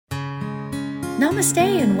Namaste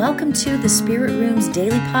and welcome to the Spirit Room's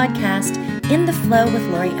daily podcast, In the Flow with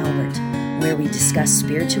Lori Albert, where we discuss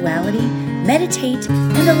spirituality, meditate,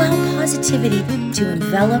 and allow positivity to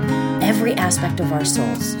envelop every aspect of our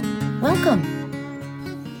souls. Welcome.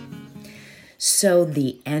 So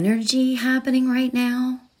the energy happening right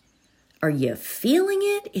now, are you feeling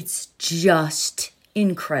it? It's just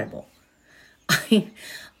incredible.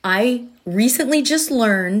 I recently just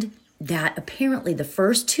learned that apparently the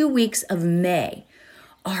first 2 weeks of May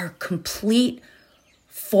are complete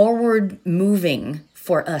forward moving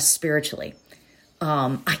for us spiritually.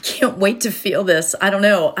 I can't wait to feel this. I don't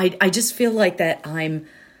know. I just feel like that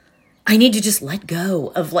I need to just let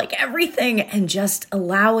go of like everything and just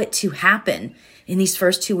allow it to happen in these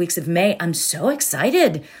first 2 weeks of May. I'm so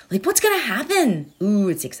excited. Like, what's going to happen? Ooh,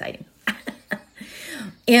 it's exciting.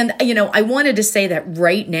 And, I wanted to say that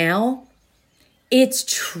right now, it's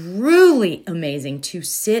truly amazing to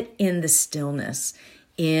sit in the stillness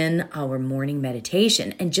in our morning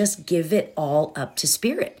meditation and just give it all up to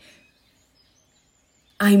Spirit.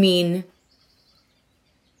 I mean,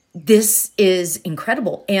 this is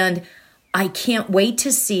incredible. And I can't wait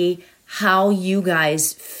to see how you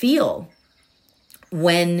guys feel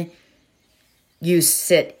when you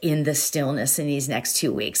sit in the stillness in these next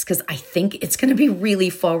 2 weeks, because I think it's going to be really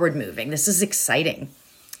forward moving. This is exciting.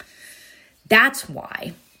 That's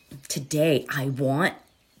why today I want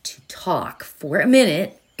to talk for a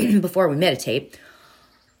minute before we meditate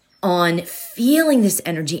on feeling this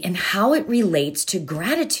energy and how it relates to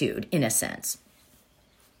gratitude in a sense.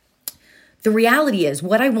 The reality is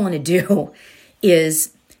what I want to do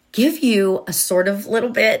is give you a sort of little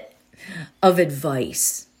bit of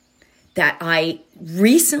advice that I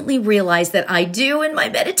recently realized that I do in my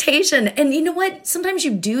meditation. And you know what? Sometimes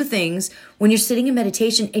you do things when you're sitting in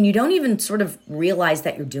meditation and you don't even sort of realize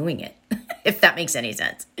that you're doing it, if that makes any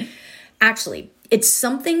sense. Actually, it's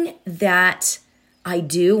something that I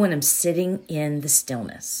do when I'm sitting in the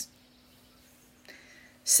stillness.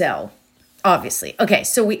 So, obviously, okay,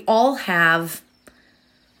 so we all have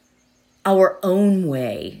our own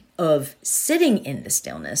way of sitting in the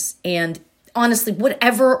stillness, and honestly,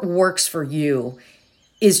 whatever works for you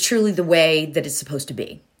is truly the way that it's supposed to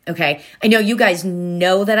be, okay? I know you guys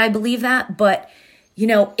know that I believe that, but,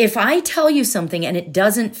 if I tell you something and it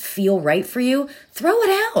doesn't feel right for you, throw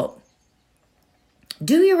it out.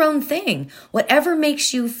 Do your own thing. Whatever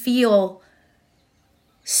makes you feel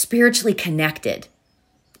spiritually connected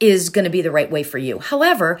is going to be the right way for you.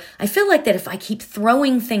 However, I feel like that if I keep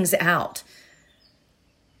throwing things out,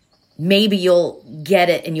 maybe you'll get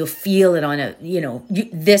it and you'll feel it on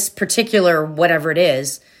this particular, whatever it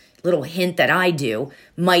is, little hint that I do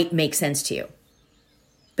might make sense to you.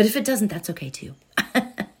 But if it doesn't, that's okay too.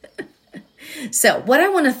 So what I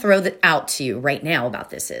want to throw out to you right now about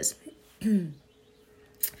this is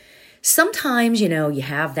sometimes, you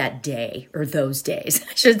have that day or those days,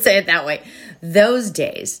 I should say it that way, those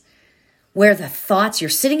days where the thoughts, you're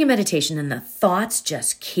sitting in meditation and the thoughts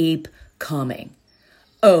just keep coming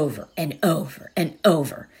over and over and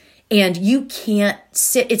over. And you can't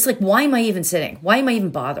sit. It's like, why am I even sitting? Why am I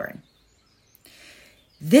even bothering?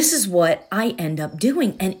 This is what I end up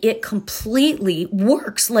doing. And it completely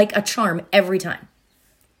works like a charm every time.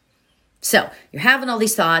 So you're having all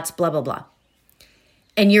these thoughts, blah, blah, blah.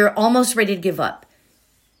 And you're almost ready to give up.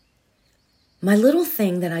 My little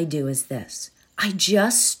thing that I do is this. I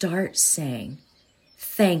just start saying,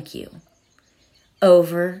 thank you,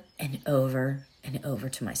 over and over and over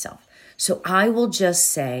to myself. So I will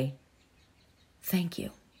just say, thank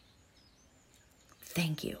you.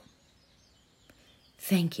 Thank you.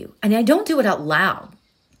 Thank you. And I don't do it out loud.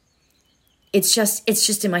 It's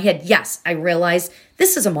just in my head. Yes, I realize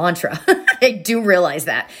this is a mantra. I do realize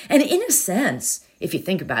that. And in a sense, if you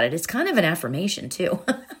think about it, it's kind of an affirmation too,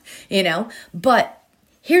 But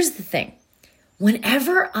here's the thing.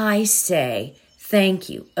 Whenever I say thank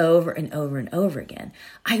you over and over and over again,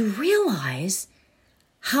 I realize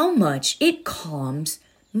how much it calms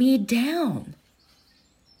me down.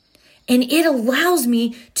 And it allows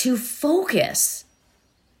me to focus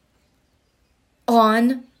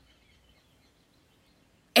on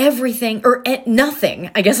everything or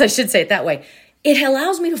nothing. I guess I should say it that way. It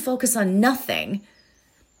allows me to focus on nothing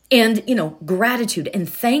and, gratitude and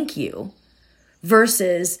thank you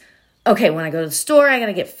versus, okay, when I go to the store, I got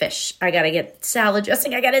to get fish. I got to get salad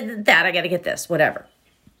dressing. I got to that. I got to get this, whatever.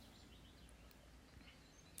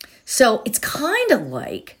 So it's kind of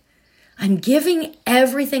like I'm giving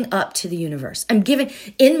everything up to the universe. I'm giving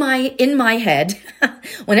in my head,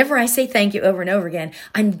 whenever I say thank you over and over again,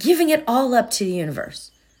 I'm giving it all up to the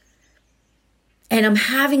universe. And I'm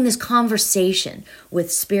having this conversation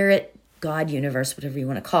with Spirit God, universe, whatever you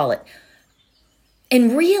want to call it.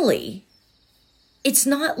 And really, it's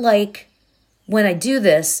not like when I do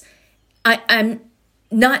this, I'm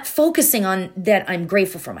not focusing on that I'm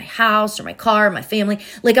grateful for my house or my car, my family.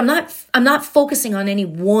 Like I'm not focusing on any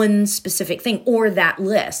one specific thing or that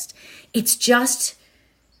list. It's just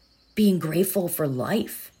being grateful for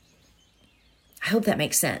life. I hope that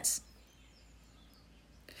makes sense.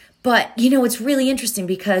 But, it's really interesting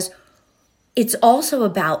because it's also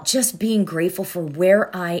about just being grateful for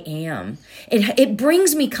where I am. It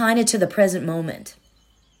brings me kind of to the present moment.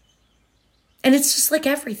 And it's just like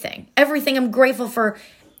everything. Everything, I'm grateful for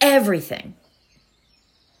everything.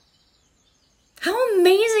 How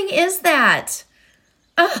amazing is that?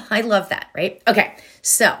 Oh, I love that, right? Okay,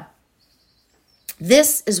 so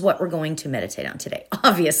this is what we're going to meditate on today,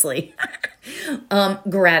 obviously.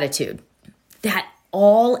 Gratitude. That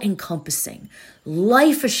all-encompassing,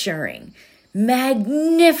 life-assuring,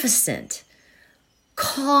 magnificent,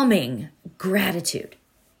 calming gratitude.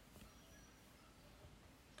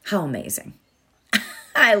 How amazing.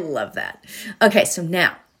 I love that. Okay, so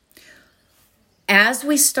now, as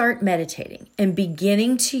we start meditating and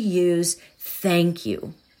beginning to use thank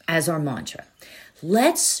you as our mantra,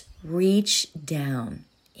 let's reach down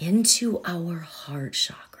into our heart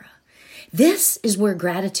chakra. This is where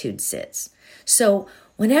gratitude sits. So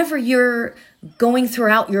whenever you're going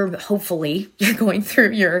throughout hopefully you're going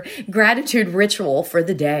through your gratitude ritual for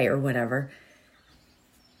the day or whatever.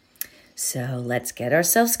 So let's get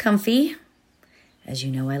ourselves comfy. As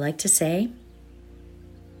you know, I like to say,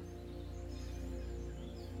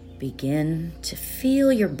 begin to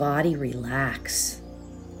feel your body relax.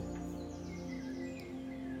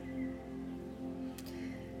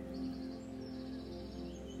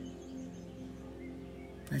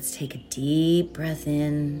 Let's take a deep breath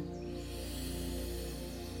in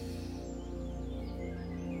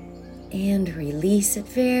and release it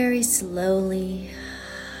very slowly.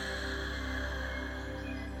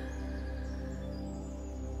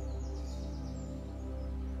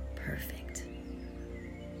 Perfect.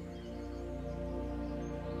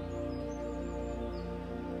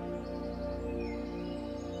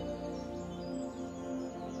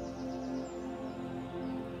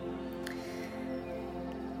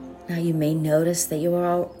 Now you may notice that you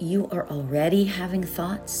are already having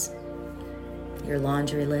thoughts, your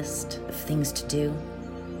laundry list of things to do.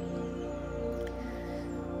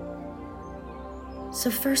 So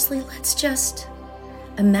firstly, let's just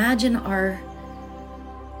imagine our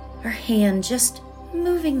hand just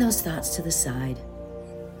moving those thoughts to the side.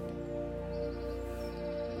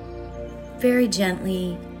 Very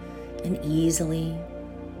gently and easily.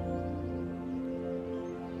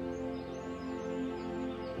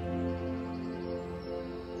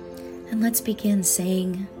 And let's begin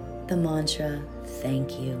saying the mantra,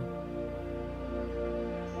 thank you.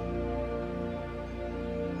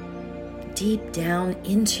 Deep down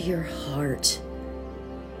into your heart,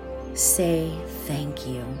 say thank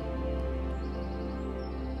you.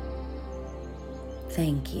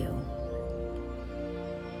 Thank you.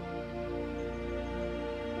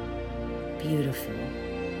 Beautiful.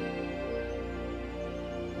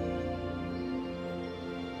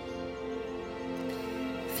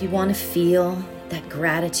 If you want to feel that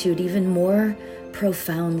gratitude even more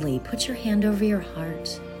profoundly, put your hand over your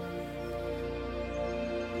heart.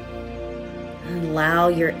 And allow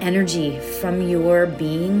your energy from your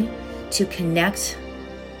being to connect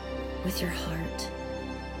with your heart.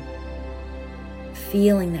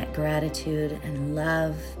 Feeling that gratitude and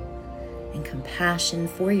love and compassion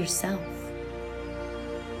for yourself.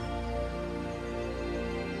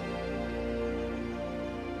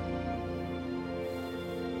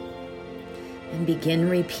 And begin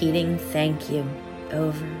repeating thank you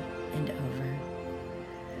over and over.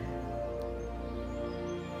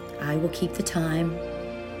 I will keep the time.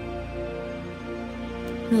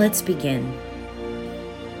 Let's begin.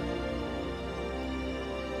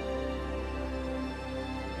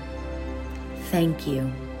 Thank you.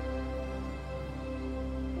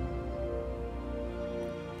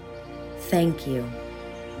 Thank you.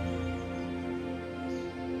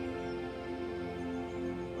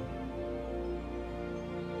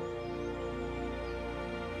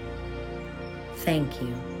 Thank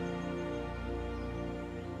you.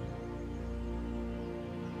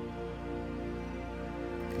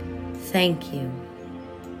 Thank you.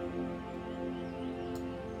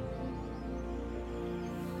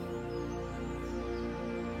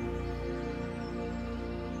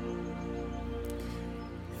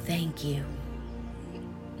 Thank you.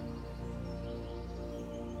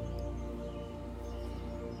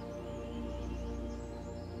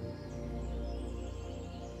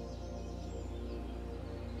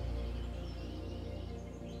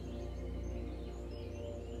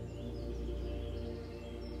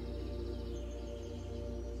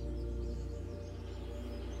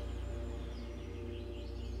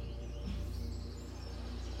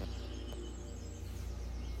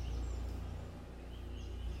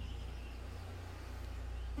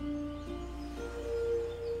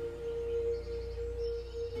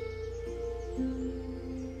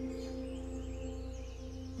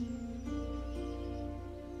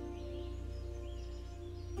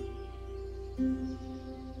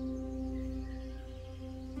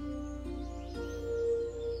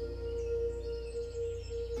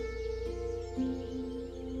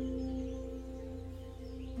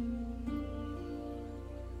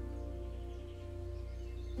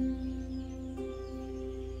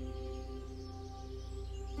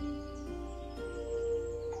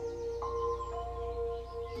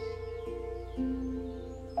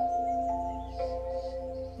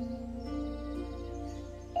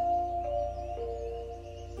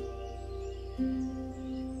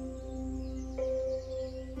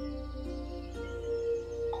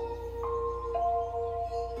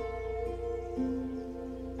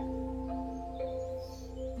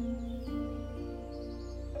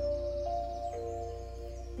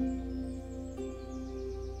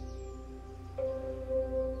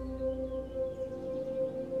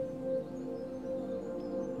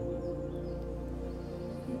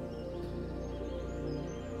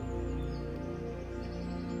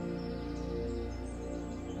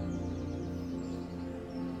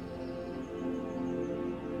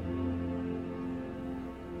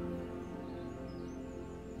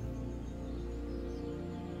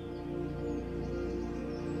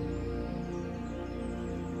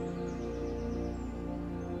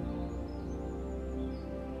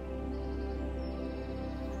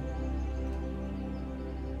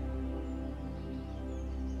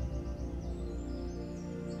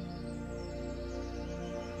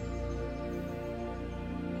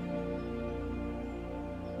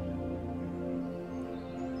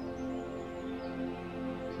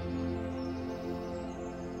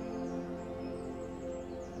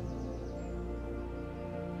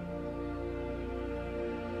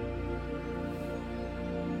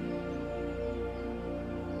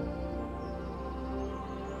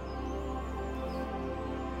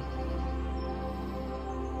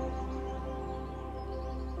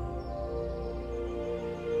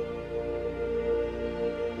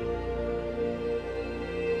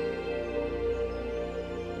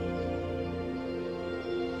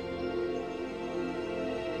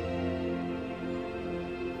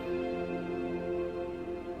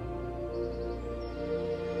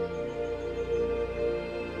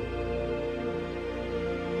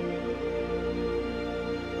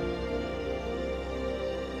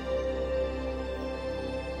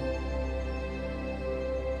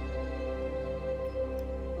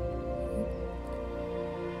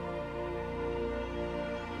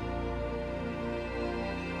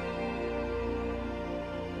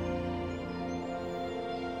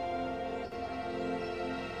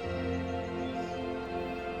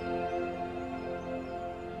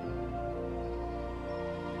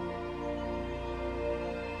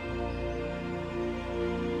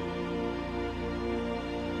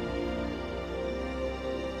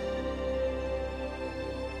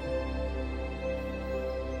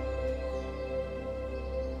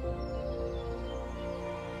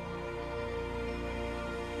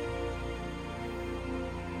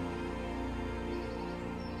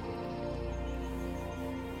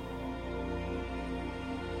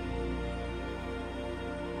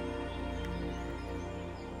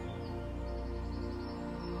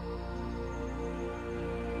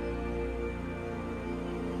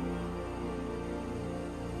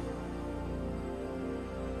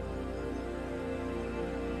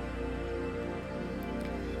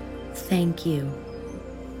 Thank you.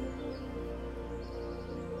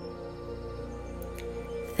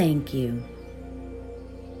 Thank you.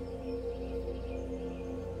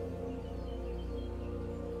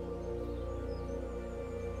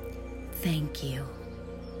 Thank you.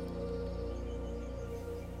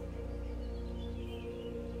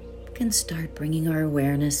 We can start bringing our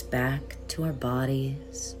awareness back to our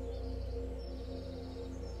bodies,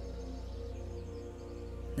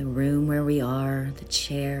 the room where we are, the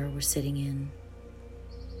chair we're sitting in.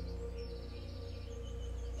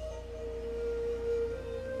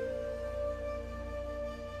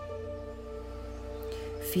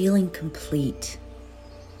 Feeling complete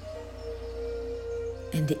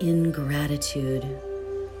and in gratitude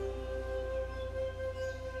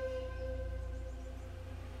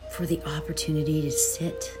for the opportunity to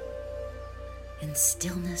sit in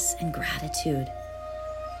stillness and gratitude.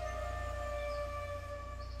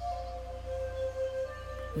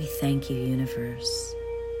 We thank you, universe.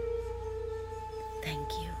 Thank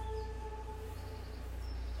you.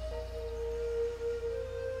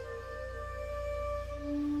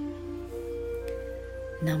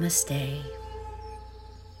 Namaste.